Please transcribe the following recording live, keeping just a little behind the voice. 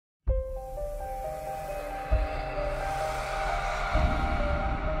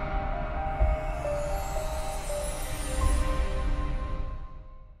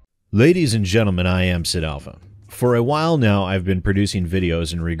Ladies and gentlemen, I am SidAlpha. For a while now, I've been producing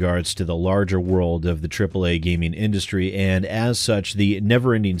videos in regards to the larger world of the AAA gaming industry, and as such, the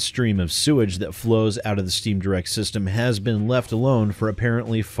never-ending stream of sewage that flows out of the Steam Direct system has been left alone for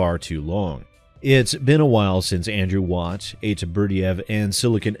apparently far too long. It's been a while since Andrew Watt, Burny, and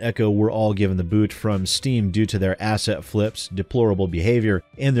Silicon Echo were all given the boot from Steam due to their asset flips, deplorable behavior,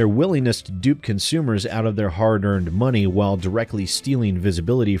 and their willingness to dupe consumers out of their hard-earned money while directly stealing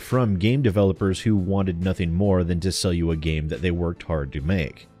visibility from game developers who wanted nothing more than to sell you a game that they worked hard to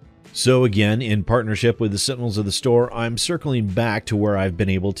make. So again, in partnership with the Sentinels of the Store, I'm circling back to where I've been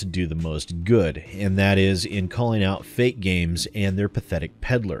able to do the most good, and that is in calling out fake games and their pathetic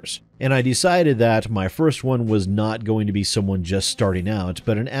peddlers. And I decided that my first one was not going to be someone just starting out,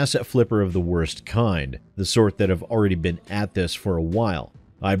 but an asset flipper of the worst kind, the sort that have already been at this for a while.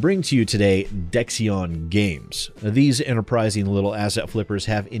 I bring to you today Dexion Games. These enterprising little asset flippers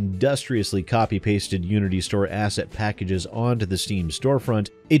have industriously copy-pasted Unity Store asset packages onto the Steam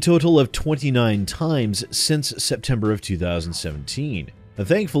storefront a total of 29 times since September of 2017.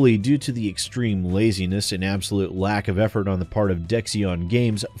 Thankfully, due to the extreme laziness and absolute lack of effort on the part of Dexion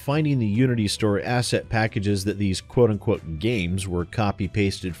Games, finding the Unity Store asset packages that these quote-unquote games were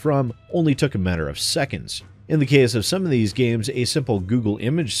copy-pasted from only took a matter of seconds. In the case of some of these games, a simple Google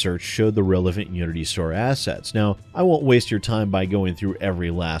image search showed the relevant Unity Store assets. Now, I won't waste your time by going through every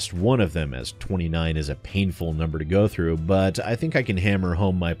last one of them, as 29 is a painful number to go through, but I think I can hammer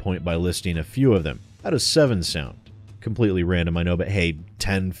home my point by listing a few of them. How does 7 sound? Completely random, I know, but hey,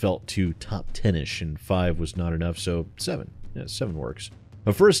 10 felt too top 10-ish, and 5 was not enough, so 7. Yeah, 7 works.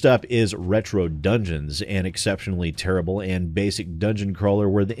 First up is Retro Dungeons, an exceptionally terrible and basic dungeon crawler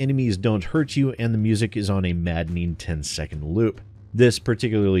where the enemies don't hurt you and the music is on a maddening 10-second loop. This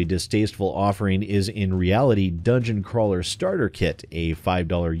particularly distasteful offering is in reality Dungeon Crawler Starter Kit, a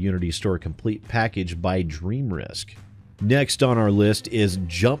 $5 Unity Store complete package by DreamRisk. Next on our list is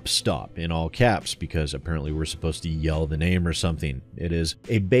Jump Stop, in all caps, because apparently we're supposed to yell the name or something. It is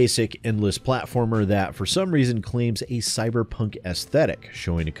a basic, endless platformer that for some reason claims a cyberpunk aesthetic,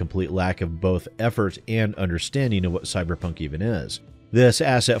 showing a complete lack of both effort and understanding of what cyberpunk even is. This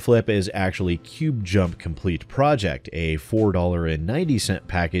asset flip is actually Cube Jump Complete Project, a $4.90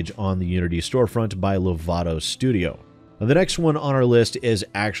 package on the Unity storefront by Lovato Studio. The next one on our list is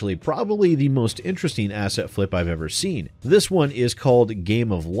actually probably the most interesting asset flip I've ever seen. This one is called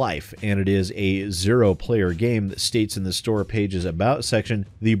Game of Life, and it is a 0-player game that states in the store page's About section,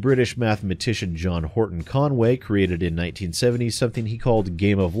 the British mathematician John Horton Conway created in 1970 something he called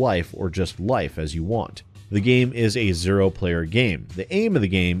Game of Life, or just Life as you want. The game is a 0-player game. The aim of the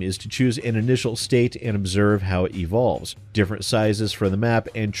game is to choose an initial state and observe how it evolves, different sizes for the map,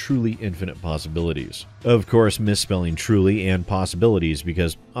 and truly infinite possibilities. Of course, misspelling truly and possibilities,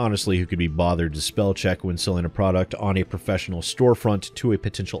 because honestly, who could be bothered to spell check when selling a product on a professional storefront to a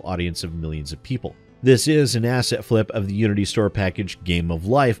potential audience of millions of people? This is an asset flip of the Unity Store package Game of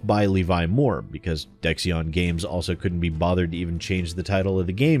Life by Levi Moore, because Dexion Games also couldn't be bothered to even change the title of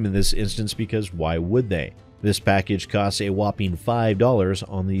the game in this instance, because why would they? This package costs a whopping $5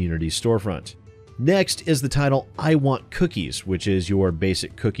 on the Unity storefront. Next is the title I Want Cookies, which is your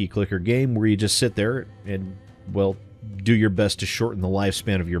basic cookie clicker game where you just sit there and, well, do your best to shorten the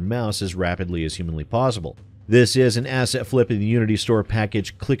lifespan of your mouse as rapidly as humanly possible. This is an asset flip in the Unity Store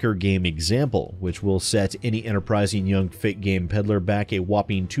package Clicker Game Example, which will set any enterprising young fake game peddler back a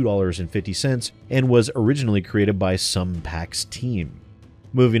whopping $2.50 and was originally created by some PAX team.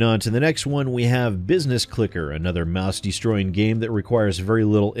 Moving on to the next one, we have Business Clicker, another mouse-destroying game that requires very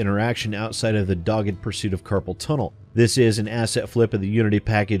little interaction outside of the dogged pursuit of carpal tunnel. This is an asset flip of the Unity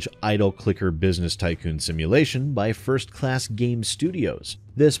package Idle Clicker Business Tycoon Simulation by First Class Game Studios.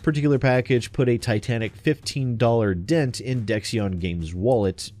 This particular package put a titanic $15 dent in Dexion Games'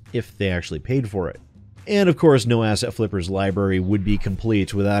 wallet, if they actually paid for it. And of course, no Asset Flipper's library would be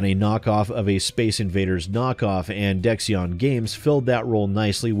complete without a knockoff of a Space Invaders knockoff, and Dexion Games filled that role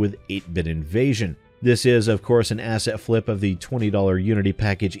nicely with 8-Bit Invasion. This is, of course, an asset flip of the $20 Unity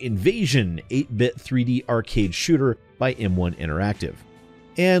package Invasion, 8-Bit 3D arcade shooter by M1 Interactive.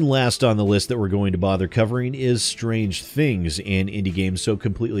 And last on the list that we're going to bother covering is Strange Things, an indie game so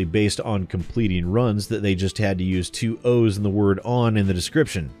completely based on completing runs that they just had to use 2 O's in the word on in the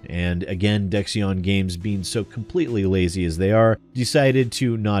description. And again, Dexion Games, being so completely lazy as they are, decided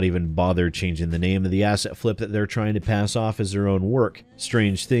to not even bother changing the name of the asset flip that they're trying to pass off as their own work.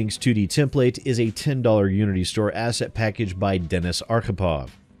 Strange Things 2D Template is a $10 Unity Store asset package by Denis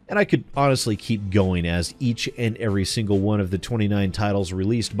Arkhipov. And I could honestly keep going, as each and every single one of the 29 titles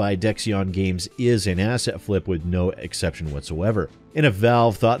released by Dexion Games is an asset flip with no exception whatsoever. And if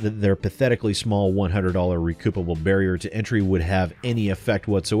Valve thought that their pathetically small $100 recoupable barrier to entry would have any effect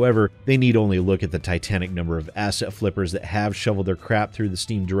whatsoever, they need only look at the titanic number of asset flippers that have shoveled their crap through the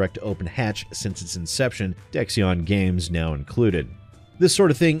Steam Direct Open Hatch since its inception, Dexion Games now included. This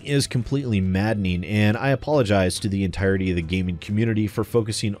sort of thing is completely maddening, and I apologize to the entirety of the gaming community for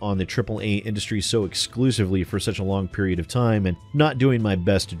focusing on the AAA industry so exclusively for such a long period of time and not doing my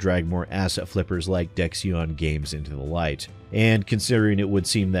best to drag more asset flippers like Dexion Games into the light. And considering it would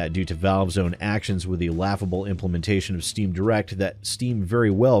seem that due to Valve's own actions with the laughable implementation of Steam Direct, that Steam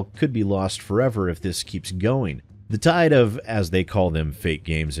very well could be lost forever if this keeps going. The tide of, as they call them, fake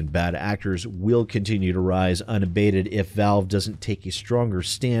games and bad actors will continue to rise unabated if Valve doesn't take a stronger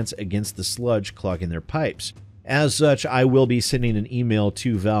stance against the sludge clogging their pipes. As such, I will be sending an email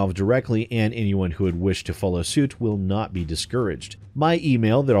to Valve directly, and anyone who would wish to follow suit will not be discouraged. My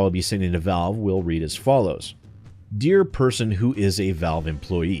email that I'll be sending to Valve will read as follows. Dear person who is a Valve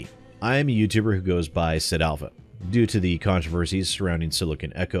employee, I am a YouTuber who goes by SidAlpha. Due to the controversies surrounding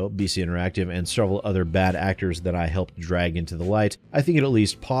Silicon Echo, BC Interactive, and several other bad actors that I helped drag into the light, I think it at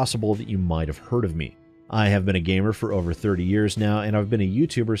least possible that you might have heard of me. I have been a gamer for over 30 years now, and I've been a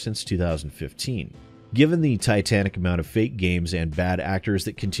YouTuber since 2015. Given the titanic amount of fake games and bad actors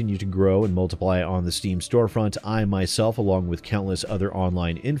that continue to grow and multiply on the Steam storefront, I myself, along with countless other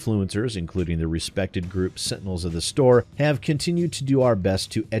online influencers, including the respected group Sentinels of the Store, have continued to do our best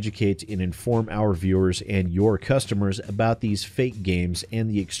to educate and inform our viewers and your customers about these fake games and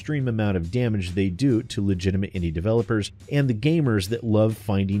the extreme amount of damage they do to legitimate indie developers and the gamers that love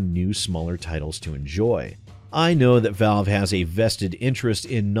finding new, smaller titles to enjoy. I know that Valve has a vested interest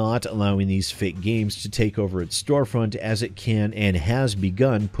in not allowing these fake games to take over its storefront, as it can and has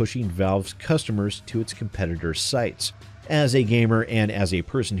begun pushing Valve's customers to its competitors' sites. As a gamer and as a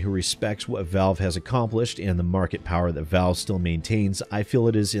person who respects what Valve has accomplished and the market power that Valve still maintains, I feel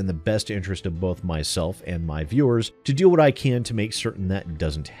it is in the best interest of both myself and my viewers to do what I can to make certain that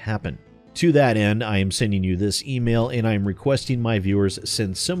doesn't happen. To that end, I am sending you this email, and I am requesting my viewers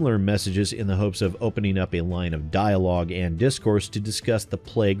send similar messages in the hopes of opening up a line of dialogue and discourse to discuss the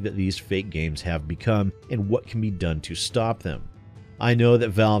plague that these fake games have become and what can be done to stop them. I know that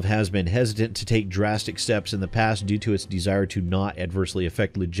Valve has been hesitant to take drastic steps in the past due to its desire to not adversely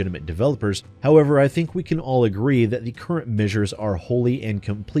affect legitimate developers. However, I think we can all agree that the current measures are wholly and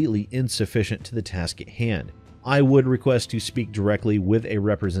completely insufficient to the task at hand. I would request to speak directly with a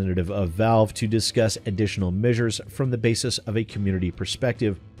representative of Valve to discuss additional measures from the basis of a community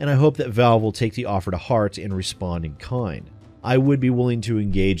perspective, and I hope that Valve will take the offer to heart and respond in kind. I would be willing to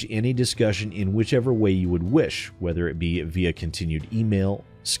engage in a discussion in whichever way you would wish, whether it be via continued email,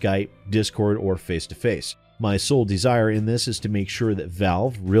 Skype, Discord, or face-to-face. My sole desire in this is to make sure that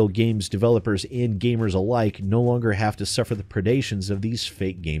Valve, real games developers, and gamers alike no longer have to suffer the predations of these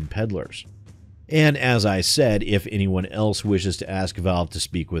fake game peddlers. And as I said, if anyone else wishes to ask Valve to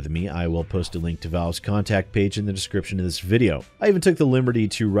speak with me, I will post a link to Valve's contact page in the description of this video. I even took the liberty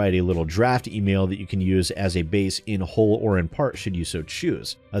to write a little draft email that you can use as a base in whole or in part should you so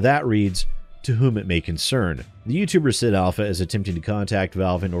choose. That reads, "To whom it may concern. The YouTuber SidAlpha is attempting to contact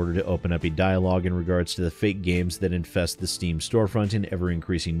Valve in order to open up a dialogue in regards to the fake games that infest the Steam storefront in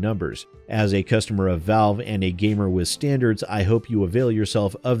ever-increasing numbers. As a customer of Valve and a gamer with standards, I hope you avail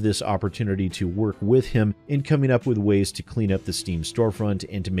yourself of this opportunity to work with him in coming up with ways to clean up the Steam storefront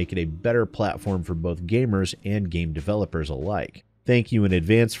and to make it a better platform for both gamers and game developers alike. Thank you in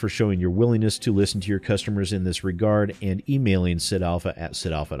advance for showing your willingness to listen to your customers in this regard and emailing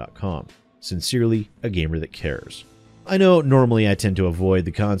sidalpha@sidalpha.com. Sincerely, a gamer that cares." I know normally I tend to avoid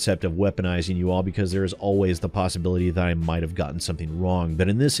the concept of weaponizing you all because there is always the possibility that I might have gotten something wrong, but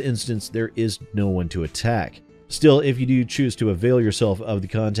in this instance there is no one to attack. Still, if you do choose to avail yourself of the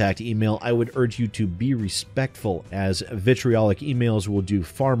contact email, I would urge you to be respectful, as vitriolic emails will do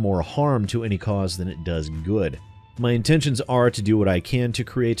far more harm to any cause than it does good. My intentions are to do what I can to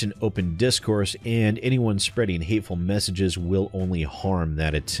create an open discourse, and anyone spreading hateful messages will only harm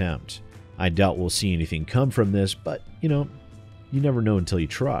that attempt. I doubt we'll see anything come from this, but, you never know until you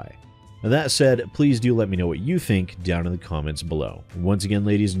try. Now, that said, please do let me know what you think down in the comments below. Once again,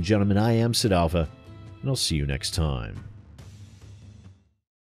 ladies and gentlemen, I am SidAlpha, and I'll see you next time.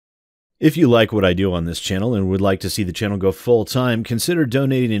 If you like what I do on this channel and would like to see the channel go full-time, consider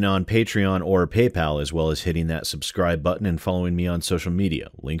donating on Patreon or PayPal, as well as hitting that subscribe button and following me on social media.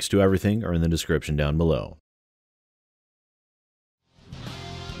 Links to everything are in the description down below.